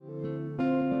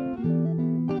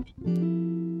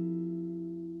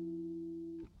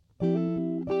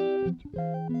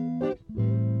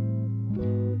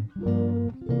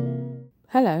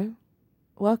Hello,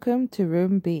 welcome to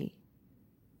Room B.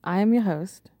 I am your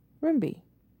host, Room B.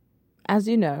 As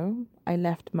you know, I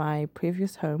left my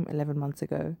previous home 11 months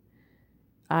ago.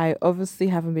 I obviously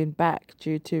haven't been back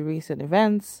due to recent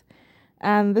events,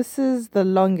 and this is the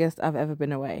longest I've ever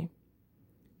been away.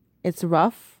 It's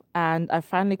rough, and I've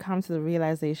finally come to the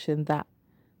realization that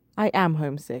I am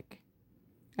homesick.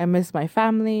 I miss my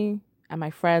family and my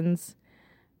friends.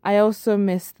 I also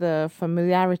miss the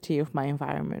familiarity of my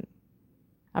environment.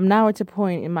 I'm now at a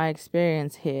point in my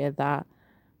experience here that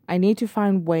I need to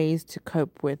find ways to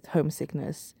cope with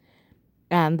homesickness.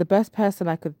 And the best person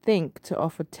I could think to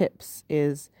offer tips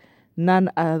is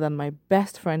none other than my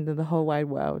best friend in the whole wide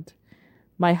world,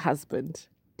 my husband,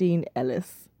 Dean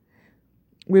Ellis.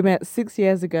 We met 6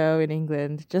 years ago in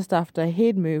England, just after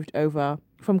he'd moved over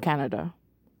from Canada.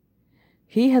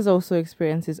 He has also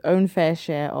experienced his own fair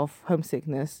share of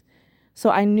homesickness, so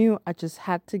I knew I just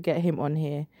had to get him on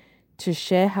here to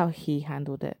share how he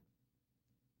handled it.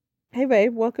 Hey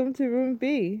babe, welcome to Room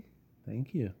B.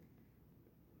 Thank you.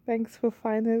 Thanks for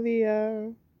finally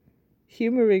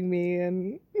humoring me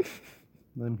and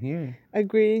I'm here.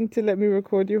 agreeing to let me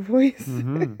record your voice.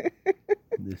 Mm-hmm.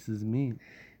 This is me.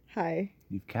 Hi.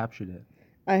 You've captured it.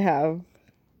 I have.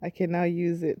 I can now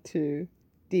use it to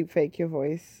deep fake your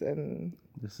voice and...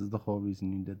 This is the whole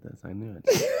reason you did this. I knew it.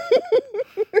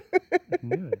 I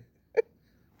knew it.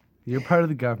 You're part of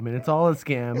the government. It's all a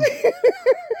scam.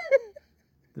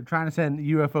 They're trying to send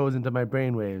UFOs into my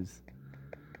brainwaves.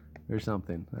 Or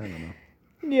something. I don't know.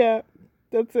 Yeah,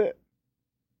 that's it.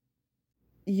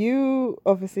 You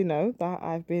obviously know that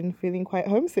I've been feeling quite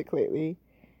homesick lately.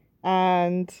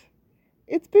 And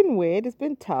it's been weird. It's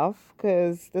been tough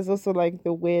because there's also like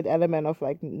the weird element of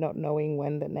like not knowing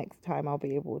when the next time I'll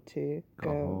be able to Go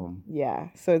home. Yeah.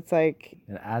 So it's like...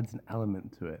 It adds an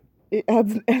element to it. It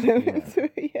adds an element to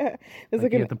it, yeah. There's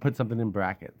like you have to put something in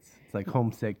brackets. It's like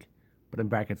homesick, but in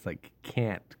brackets like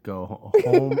can't go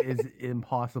home is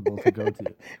impossible to go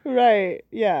to. Right,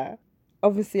 yeah.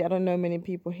 Obviously, I don't know many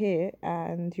people here,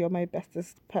 and you're my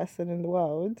bestest person in the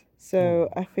world. So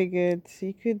I figured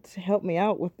you could help me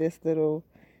out with this little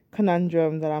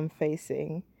conundrum that I'm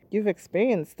facing. You've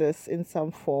experienced this in some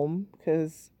form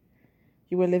because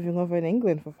you were living over in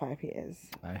England for 5 years.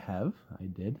 I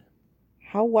did.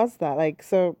 How was that? Like,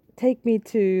 so take me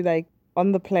to, like,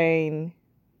 on the plane,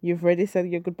 you've already said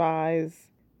your goodbyes,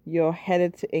 you're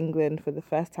headed to England for the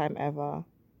first time ever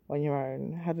on your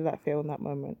own. How did that feel in that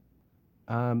moment?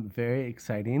 Very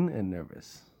exciting and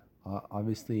nervous.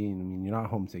 Obviously, I mean, you're not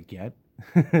homesick yet.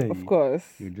 Of course.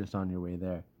 You're just on your way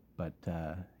there. But,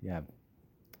 yeah,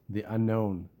 the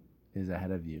unknown is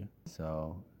ahead of you.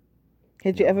 So...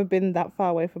 Had you ever been that far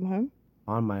away from home?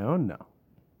 On my own, no.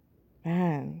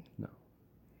 Man. No.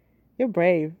 You're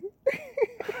brave.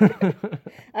 I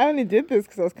only did this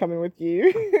because I was coming with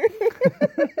you.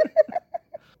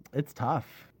 It's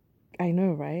tough. I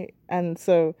know, right? And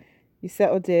so you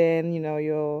settled in,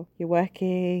 you're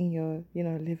working, you're,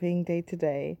 living day to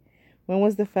day. When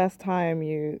was the first time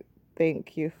you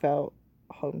think you felt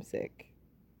homesick?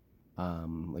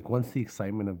 Like once the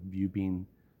excitement of you being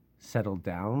settled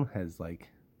down has like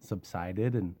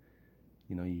subsided and,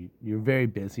 you're very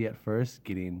busy at first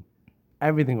getting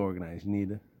everything organized. You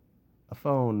need a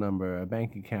phone number, a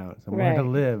bank account, somewhere to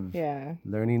live,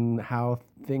 learning how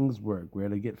things work, where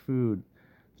to get food,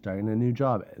 starting a new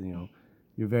job.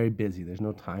 You're very busy. There's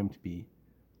no time to be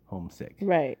homesick.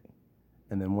 Right.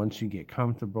 And then once you get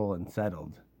comfortable and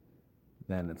settled,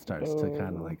 then it starts to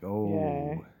kind of like,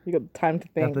 yeah. You got time to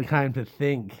think. Got the time to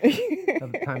think.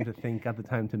 Got the time to think. Got the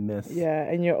time to miss. Yeah,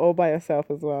 and you're all by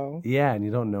yourself as well. Yeah, and you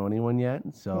don't know anyone yet.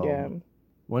 So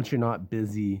once you're not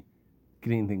busy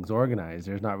getting things organized,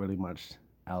 there's not really much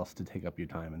else to take up your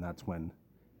time, and that's when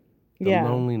the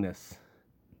loneliness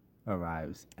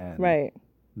arrives, and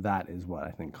that is what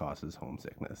I think causes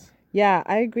homesickness. Yeah,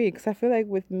 I agree, because I feel like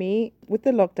with me, with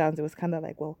the lockdowns, it was kind of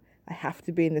like, well, I have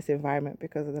to be in this environment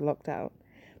because of the lockdown.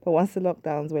 But once the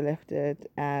lockdowns were lifted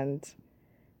and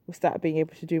we started being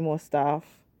able to do more stuff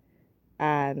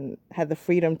and had the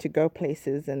freedom to go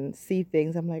places and see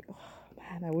things, I'm like, oh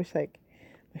man, I wish like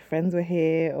my friends were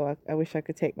here, or I wish I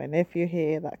could take my nephew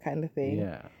here, that kind of thing.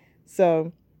 Yeah.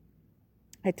 So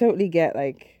I totally get,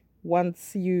 like,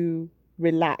 once you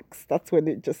relax, that's when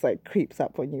it just like creeps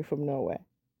up on you from nowhere.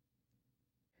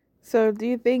 So do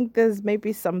you think there's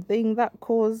maybe something that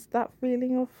caused that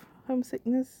feeling of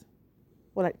homesickness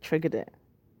or like triggered it?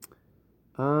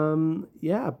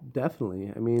 Yeah,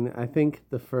 definitely. I mean, I think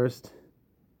the first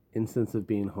instance of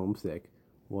being homesick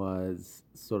was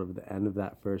sort of the end of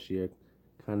that first year,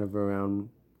 kind of around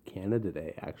Canada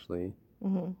Day, actually.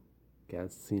 Mm-hmm.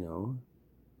 Guess,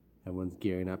 Everyone's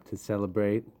gearing up to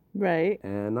celebrate. Right.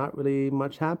 And not really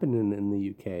much happening in the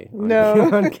UK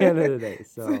No. on Canada Day.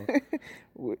 So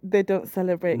they don't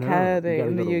celebrate Canada Day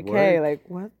in the UK. Work. Like,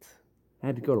 what? I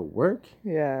had to go to work.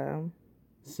 Yeah.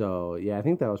 So, yeah, I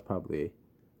think that was probably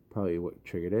what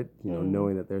triggered it. You know,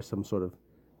 knowing that there's some sort of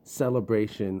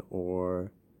celebration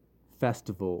or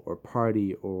festival or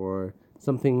party or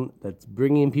something that's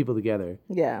bringing people together.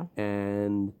 Yeah.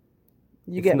 And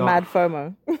you get mad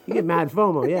FOMO. You get mad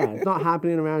FOMO, yeah. It's not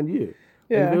happening around you.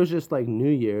 Yeah. If it was just like New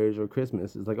Year's or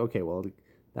Christmas, it's like, okay, well,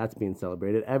 that's being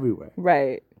celebrated everywhere.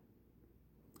 Right.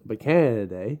 But Canada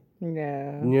Day,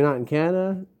 and you're not in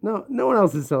Canada, no one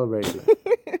else is celebrating.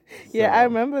 Yeah, I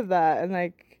remember that. And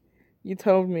like, you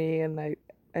told me, and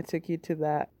I took you to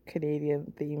that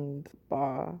Canadian-themed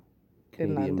bar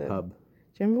in London. Pub. Do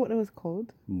you remember what it was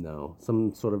called? No.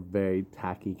 Some sort of very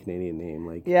tacky Canadian name.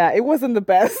 Like, yeah, it wasn't the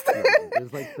best. No, it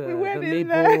was like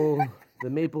the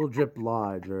Maple Drip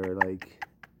Lodge or like...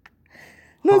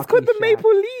 No, it's called the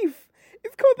Maple Leaf.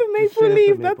 It's called the Maple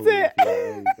Leaf. That's it. Yeah,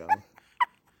 there you go.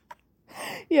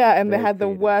 Yeah, and very they had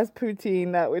creative. The worst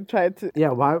poutine that we tried to... Yeah,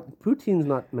 why poutine's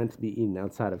not meant to be eaten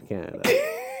outside of Canada.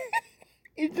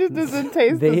 It just doesn't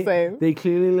taste the same. They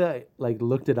clearly like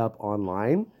looked it up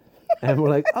online and were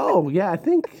like, oh, yeah, I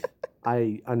think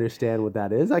I understand what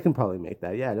that is. I can probably make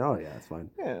that. Yeah, no, yeah, that's fine.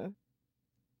 Yeah.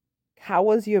 How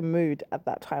was your mood at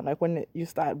that time? Like when you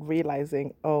started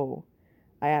realizing, oh,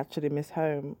 I actually miss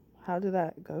home. How did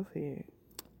that go for you?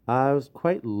 I was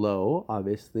quite low,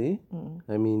 obviously.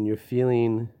 I mean, you're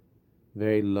feeling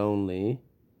very lonely,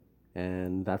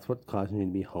 and that's what's causing you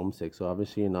to be homesick. So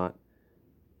obviously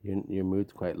your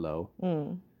mood's quite low.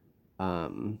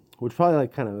 Which probably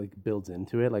like kind of like builds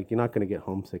into it. Like you're not going to get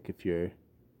homesick if you're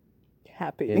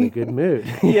happy, in a good mood.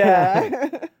 Yeah.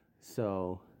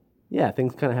 So, yeah,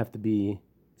 things kind of have to be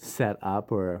set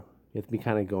up, or you have to be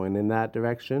kind of going in that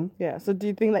direction. Yeah. So do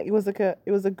you think that it was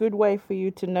a good way for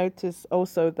you to notice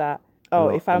also that,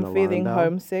 if I'm feeling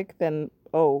homesick, then,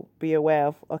 be aware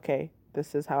of, okay,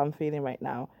 this is how I'm feeling right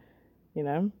now, you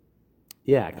know?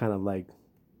 Yeah, kind of like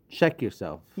check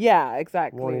yourself. Yeah,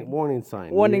 exactly. Warning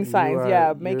sign. Warning signs,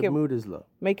 yeah. Your mood is low.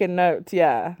 Make a note,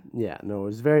 yeah. Yeah, no,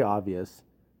 it's very obvious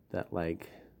that, like,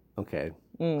 okay,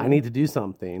 I need to do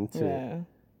something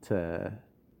to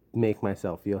make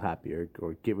myself feel happier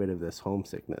or get rid of this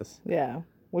homesickness. Yeah,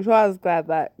 which I was glad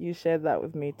that you shared that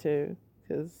with me too,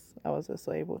 because I was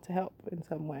also able to help in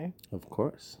some way. Of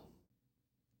course.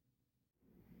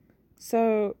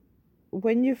 So,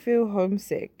 when you feel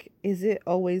homesick, is it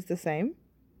always the same?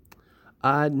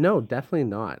 No, definitely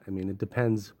not. I mean, it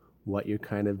depends what you're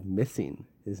kind of missing,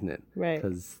 isn't it? Right.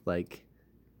 Because, like,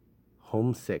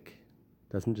 homesick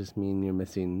doesn't just mean you're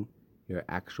missing your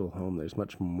actual home. There's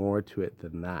much more to it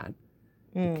than that.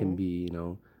 It can be,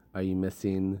 are you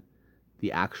missing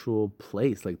the actual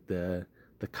place, like the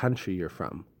country you're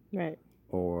from? Right.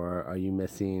 Or are you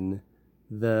missing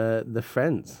the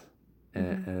friends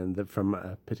and from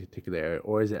a particular area?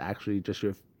 Or is it actually just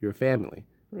your family?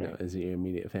 Right. Is it your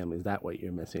immediate family? Is that what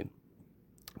you're missing?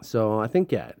 So I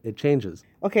think, yeah, it changes.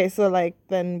 Okay, so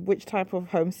then which type of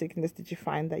homesickness did you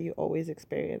find that you always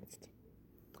experienced?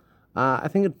 I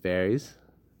think it varies,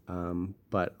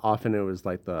 but often it was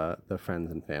like the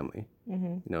friends and family.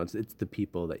 It's the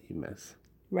people that you miss.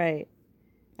 Right.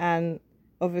 And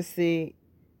obviously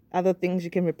other things you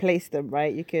can replace them,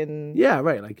 right? You can... Yeah,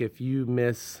 right. Like if you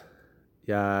miss,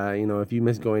 if you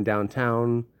miss going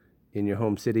downtown in your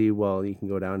home city, well, you can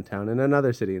go downtown in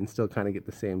another city and still kind of get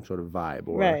the same sort of vibe.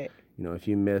 Or, right. If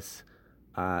you miss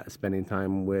spending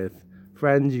time with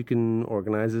friends, you can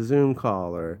organize a Zoom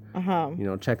call or,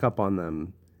 check up on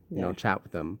them, chat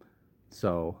with them.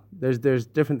 So there's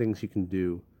different things you can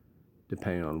do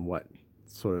depending on what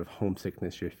sort of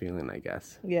homesickness you're feeling, I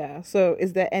guess. Yeah. So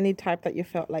is there any type that you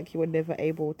felt like you were never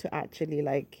able to actually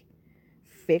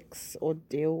fix or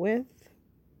deal with?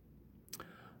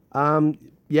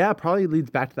 Yeah, probably leads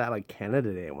back to that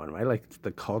Canada Day one, right? Like it's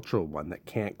the cultural one that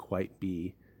can't quite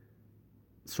be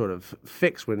sort of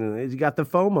fixed when you got the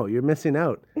FOMO. You're missing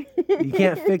out. You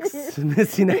can't fix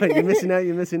missing out.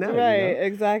 You're missing out. Right,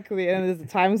 exactly. And there's the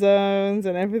time zones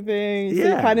and everything. You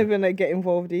still can't even get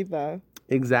involved either.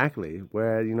 Exactly.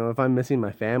 Where, if I'm missing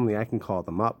my family, I can call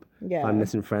them up. Yeah. If I'm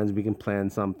missing friends, we can plan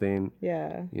something.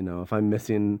 Yeah. If I'm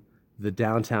missing the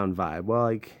downtown vibe,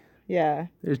 well, yeah.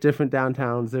 There's different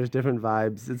downtowns. There's different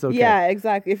vibes. It's okay. Yeah,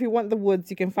 exactly. If you want the woods,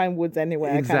 you can find woods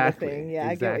anywhere. Exactly. Kind of thing.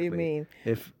 Yeah, exactly. I get what you mean.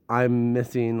 If I'm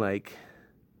missing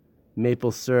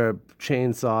maple syrup,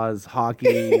 chainsaws,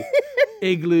 hockey,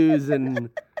 igloos, and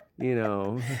you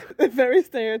know, The very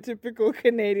stereotypical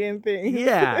Canadian thing.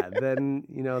 yeah, then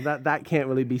you know that can't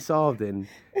really be solved in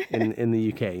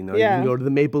the UK. You know, you Yeah. can go to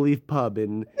the Maple Leaf pub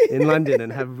in London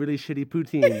and have really shitty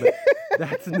poutine, but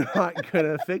that's not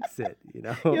gonna fix it. You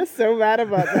know, You're so mad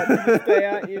about that to this day,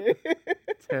 aren't you?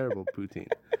 terrible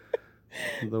poutine,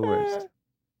 the worst.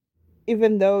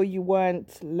 Even though you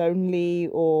weren't lonely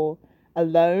or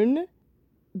alone,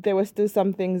 there were still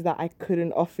some things that I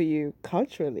couldn't offer you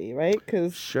culturally, right?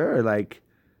 Because Sure, like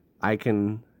I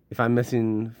can, if I'm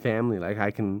missing family, like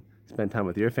I can spend time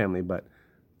with your family, but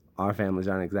our families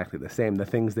aren't exactly the same. The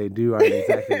things they do aren't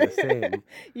exactly the same.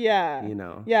 yeah, You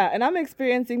know. yeah, and I'm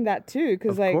experiencing that too.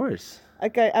 Because Of course.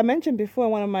 like I mentioned before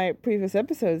in one of my previous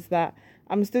episodes that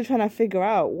I'm still trying to figure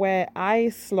out where I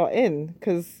slot in.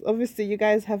 Because obviously you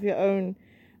guys have your own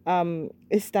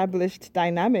established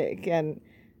dynamic, and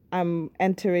I'm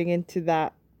entering into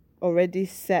that already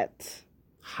set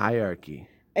Hierarchy.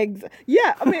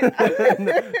 Yeah, I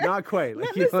mean, Not quite. Like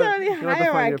not necessarily you don't have to find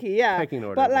your hierarchy, yeah, pecking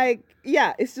order, but like,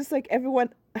 yeah, it's just like everyone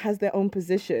has their own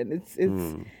position. It's,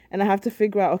 and I have to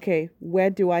figure out, okay, where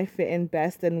do I fit in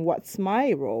best, and what's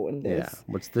my role in this? yeah.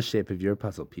 What's the shape of your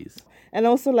puzzle piece? And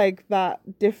also like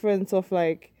that difference of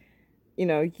like, you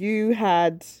know, you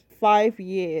had 5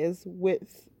 years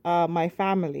with my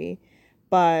family,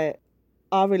 but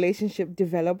our relationship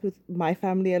developed with my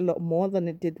family a lot more than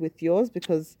it did with yours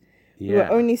because we were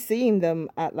only seeing them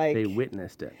at like... They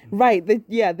witnessed it. Right.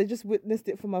 They just witnessed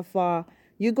it from afar.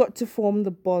 You got to form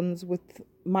the bonds with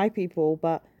my people,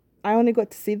 but I only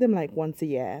got to see them like once a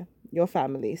year, your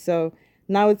family. So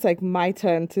now it's like my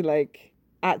turn to like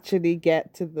actually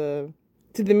get to the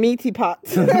meaty part.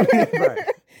 Right.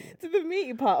 To the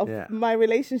meaty part of my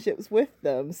relationships with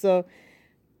them. So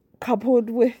coupled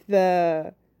with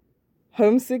the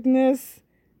homesickness,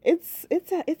 it's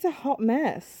a hot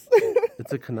mess.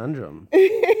 It's a conundrum.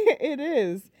 It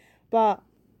is. But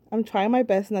I'm trying my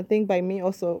best, and I think by me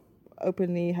also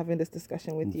openly having this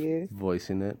discussion with you,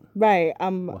 Voicing it. right,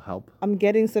 will help. I'm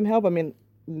getting some help. I mean,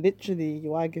 literally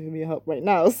you are giving me help right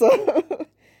now. So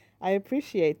I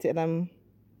appreciate it, and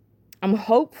I'm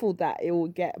hopeful that it will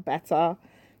get better,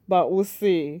 but we'll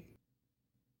see.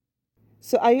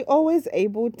 So are you always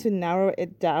able to narrow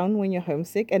it down when you're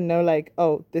homesick and know like,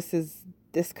 oh, this is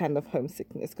this kind of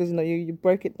homesickness? Because, you know, you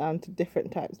broke it down to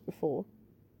different types before.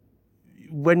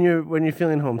 When you're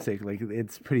feeling homesick, like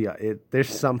it's pretty, there's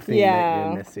something that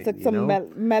you're missing. It's like some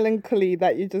melancholy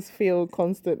that you just feel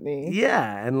constantly.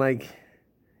 Yeah, and like,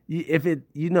 if it,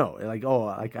 like, oh,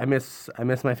 like I miss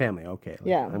my family. Okay,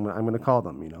 like, I'm gonna call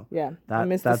them. You know. Yeah, I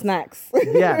miss the snacks.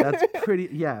 Yeah, that's pretty.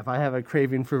 Yeah, if I have a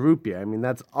craving for root beer, I mean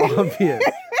that's obvious.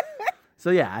 So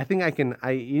yeah, I think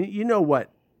you know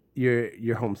what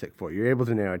you're homesick for. You're able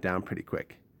to narrow it down pretty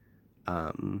quick,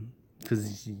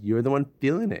 because you're the one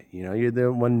feeling it. You know, you're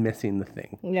the one missing the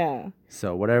thing. Yeah.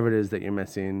 So whatever it is that you're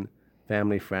missing,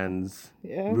 family, friends,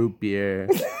 root beer,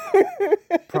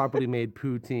 properly made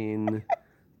poutine.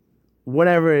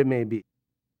 Whatever it may be.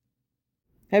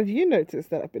 Have you noticed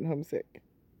that I've been homesick?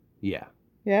 Yeah.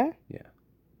 Yeah? Yeah.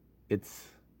 It's,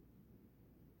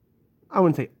 I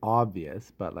wouldn't say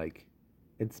obvious, but like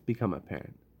it's become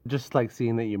apparent. Just like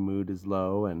seeing that your mood is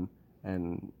low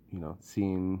and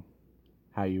seeing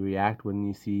how you react when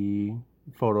you see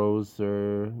photos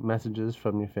or messages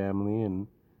from your family and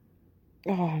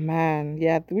oh man,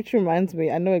 yeah, which reminds me,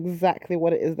 I know exactly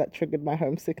what it is that triggered my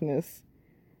homesickness.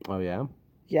 Oh yeah?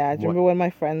 Yeah, do you remember when my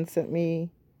friend sent me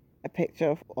a picture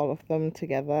of all of them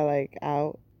together, like,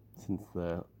 out? Since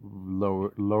the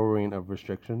lowering of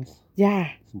restrictions? Yeah.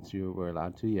 Since you were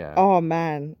allowed to, yeah. Oh,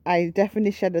 man. I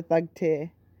definitely shed a thug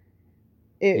tear.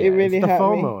 It really hurt me. It's the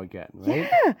FOMO again, right?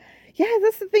 Yeah. Yeah,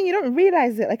 that's the thing. You don't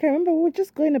realize it. Like, I remember we were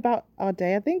just going about our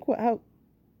day. I think we're out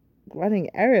running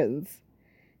errands.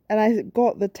 And I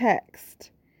got the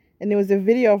text. And there was a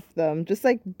video of them just,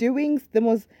 like, doing the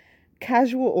most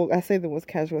casual, or I say the most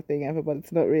casual thing ever, but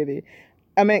it's not really.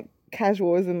 I meant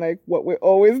casual isn't like what we're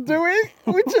always doing,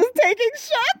 which is taking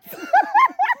shots.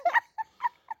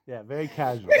 Yeah, very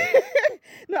casual.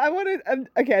 No, I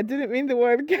didn't mean the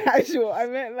word casual. I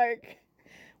meant like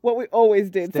what we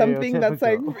always did. Something that's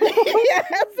like,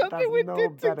 something we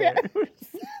did together.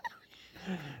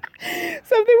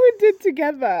 Something we did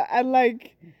together. And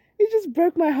like, it just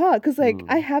broke my heart because, like,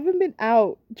 I haven't been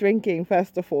out drinking,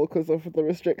 first of all, because of the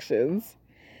restrictions.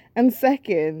 And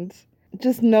second,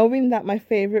 just knowing that my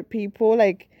favorite people,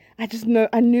 like, I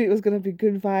knew it was going to be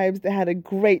good vibes. They had a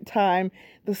great time.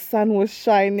 The sun was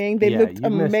shining. They looked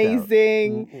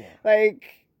amazing. Yeah. Like...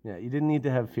 Yeah, you didn't need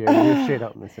to have fear. You were straight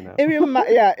up missing out.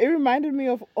 It reminded me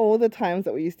of all the times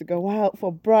that we used to go out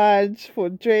for brunch, for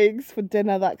drinks, for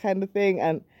dinner, that kind of thing.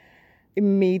 And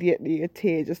immediately a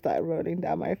tear just started rolling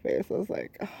down my face. I was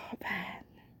like, oh man,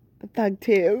 the thug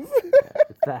tears. Yeah,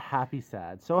 it's that happy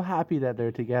sad. So happy that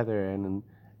they're together and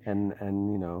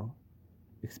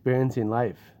experiencing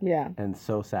life. Yeah. And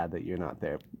so sad that you're not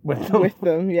there with them. With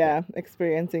them, yeah,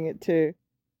 experiencing it too.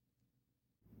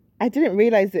 I didn't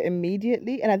realize it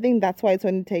immediately, and I think that's why it's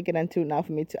only taken until now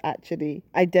for me to actually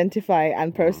identify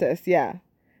and process. Yeah,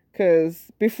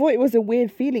 because before it was a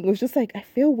weird feeling. It was just like, I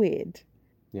feel weird.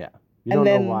 Yeah, you don't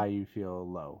know why you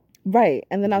feel low. Right,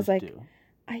 and then I was like,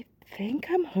 I think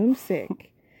I'm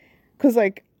homesick. Because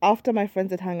like after my friends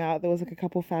had hung out, there was like a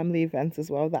couple family events as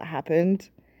well that happened,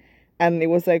 and it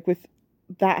was like with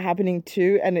that happening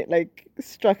too, and it like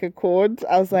struck a chord.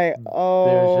 I was like, oh,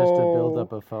 there's just a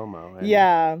buildup of FOMO.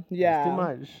 Yeah, it's too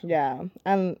much. Yeah,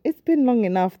 and it's been long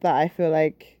enough that I feel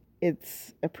like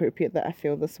it's appropriate that I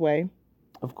feel this way.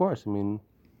 Of course, I mean,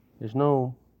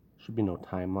 should be no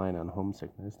timeline on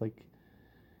homesickness. Like,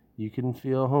 you can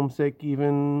feel homesick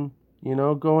even,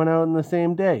 going out in the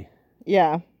same day.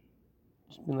 Yeah.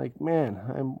 Just be like,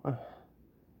 man,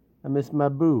 I miss my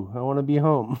boo. I want to be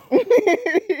home.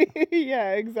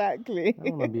 Yeah, exactly. I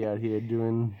want to be out here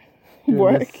doing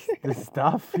work, this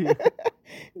stuff.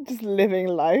 Just living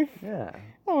life. Yeah.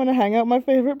 I want to hang out with my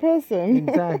favorite person.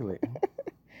 Exactly.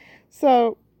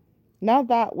 So now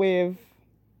that we've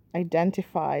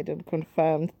identified and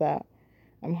confirmed that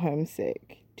I'm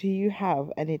homesick, do you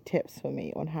have any tips for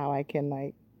me on how I can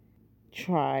like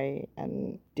try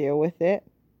and deal with it?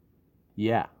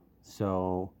 Yeah.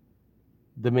 So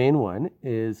the main one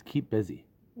is keep busy.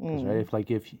 Right?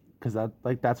 Because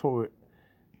that's what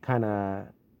kind of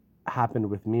happened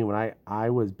with me when I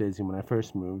was busy when I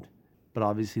first moved. But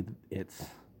obviously it's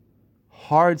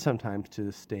hard sometimes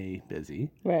to stay busy.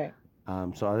 Right.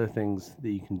 So other things that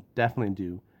you can definitely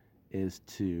do is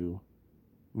to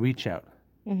reach out.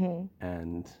 Mm-hmm.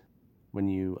 And when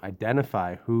you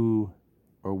identify who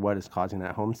or what is causing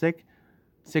that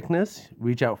sickness,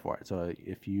 reach out for it. So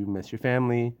if you miss your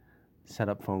family, set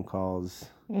up phone calls,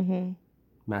 mm-hmm.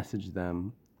 message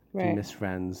them. Right. If you miss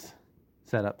friends,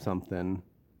 set up something,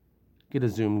 get a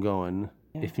Zoom going.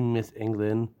 Yeah. If you miss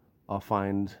England, I'll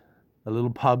find a little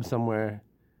pub somewhere,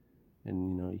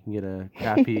 and you can get a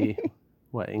crappy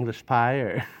English pie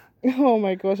or oh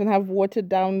my gosh, and have watered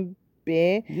down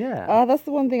beer. Yeah. That's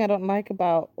the one thing I don't like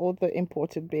about all the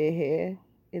imported beer here.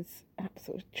 It's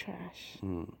absolute trash.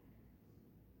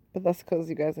 But that's because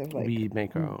you guys have like we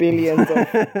make our own. Billions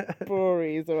of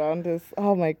breweries around us.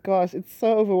 Oh my gosh, it's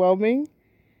so overwhelming.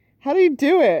 How do you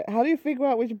do it? How do you figure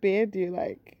out which beer do you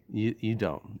like? You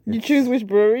don't. You choose which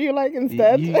brewery you like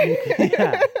instead?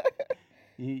 Yeah.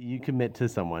 You commit to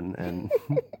someone and...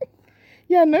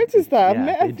 Yeah, I noticed that. Yeah, I've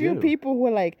met a few people who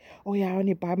are like, oh yeah, I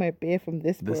only buy my beer from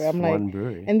this brewery. I'm like,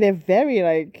 brewery. And they're very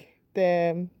like,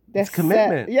 they're it's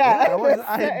commitment. Yeah.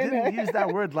 I didn't use that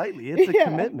word lightly. It's a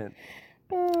commitment.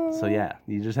 So yeah,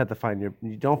 you just have to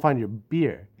you don't find your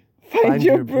beer. Find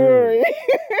your brewery.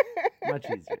 Much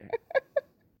easier.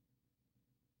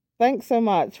 Thanks so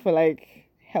much for like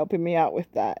helping me out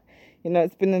with that.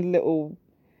 It's been a little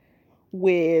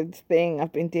weird thing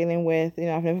I've been dealing with.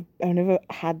 I've never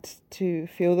had to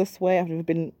feel this way. I've never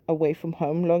been away from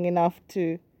home long enough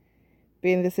to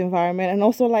be in this environment. And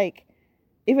also like,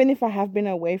 even if I have been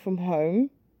away from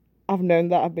home, I've known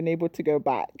that I've been able to go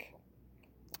back.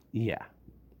 Yeah.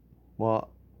 Well,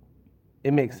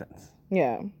 it makes sense.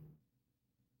 Yeah.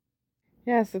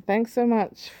 Yeah, so thanks so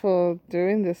much for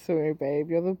doing this for me, babe.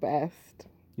 You're the best.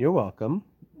 You're welcome.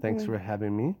 Thanks for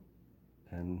having me.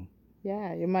 And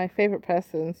yeah, you're my favorite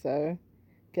person, so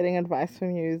getting advice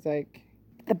from you is like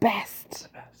the best. The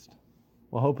best.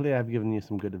 Well, hopefully I've given you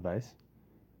some good advice.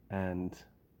 And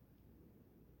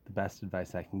the best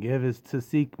advice I can give is to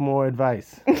seek more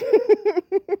advice.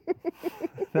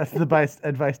 That's the best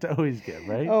advice to always give,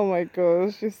 right? Oh my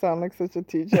gosh, you sound like such a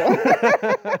teacher.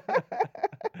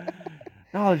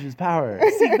 Knowledge is power.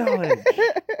 Seek knowledge.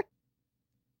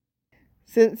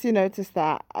 Since you noticed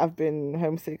that I've been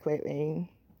homesick lately,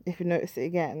 if you notice it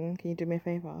again, can you do me a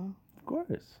favor? Of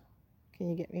course. Can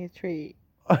you get me a treat?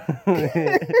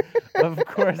 Of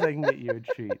course I can get you a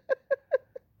treat.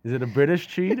 Is it a British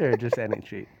treat or just any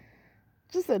treat?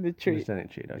 Just any treat. Just any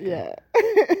treat, okay. Yeah.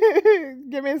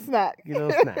 Give me a snack. Give a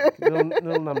little snack. Little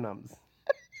num-nums.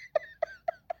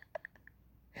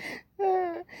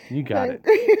 You got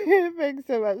it. Thanks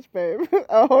so much, babe.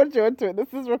 I'll hold you onto it.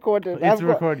 This is recorded. It's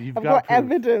recorded. You've got proof.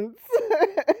 Evidence.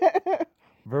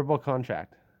 Verbal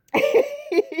contract.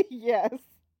 Yes.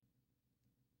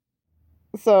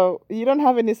 So, you don't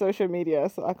have any social media,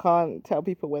 so I can't tell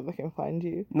people where they can find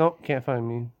you. Nope, can't find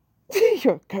me.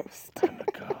 You're a ghost. I'm a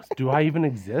ghost. Do I even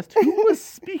exist? Who was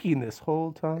speaking this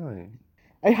whole time?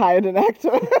 I hired an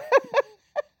actor.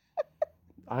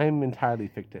 I'm entirely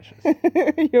fictitious.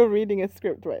 You're reading a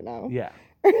script right now. Yeah.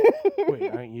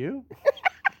 Wait, aren't you?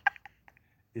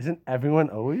 Isn't everyone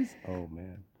always? Oh,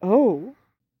 man. Oh.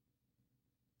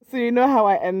 So you know how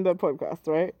I end the podcast,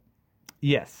 right?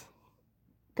 Yes,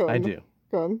 Go on. I do.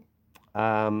 Go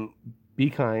on. Be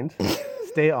kind,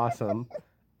 stay awesome,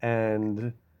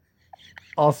 and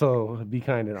also be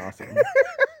kind and awesome.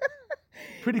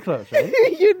 Pretty close, right?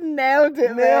 You nailed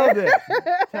it, Nailed man. it.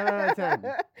 10 out of 10.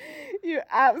 You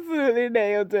absolutely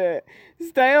nailed it.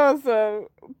 Stay awesome,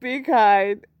 be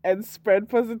kind, and spread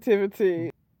positivity.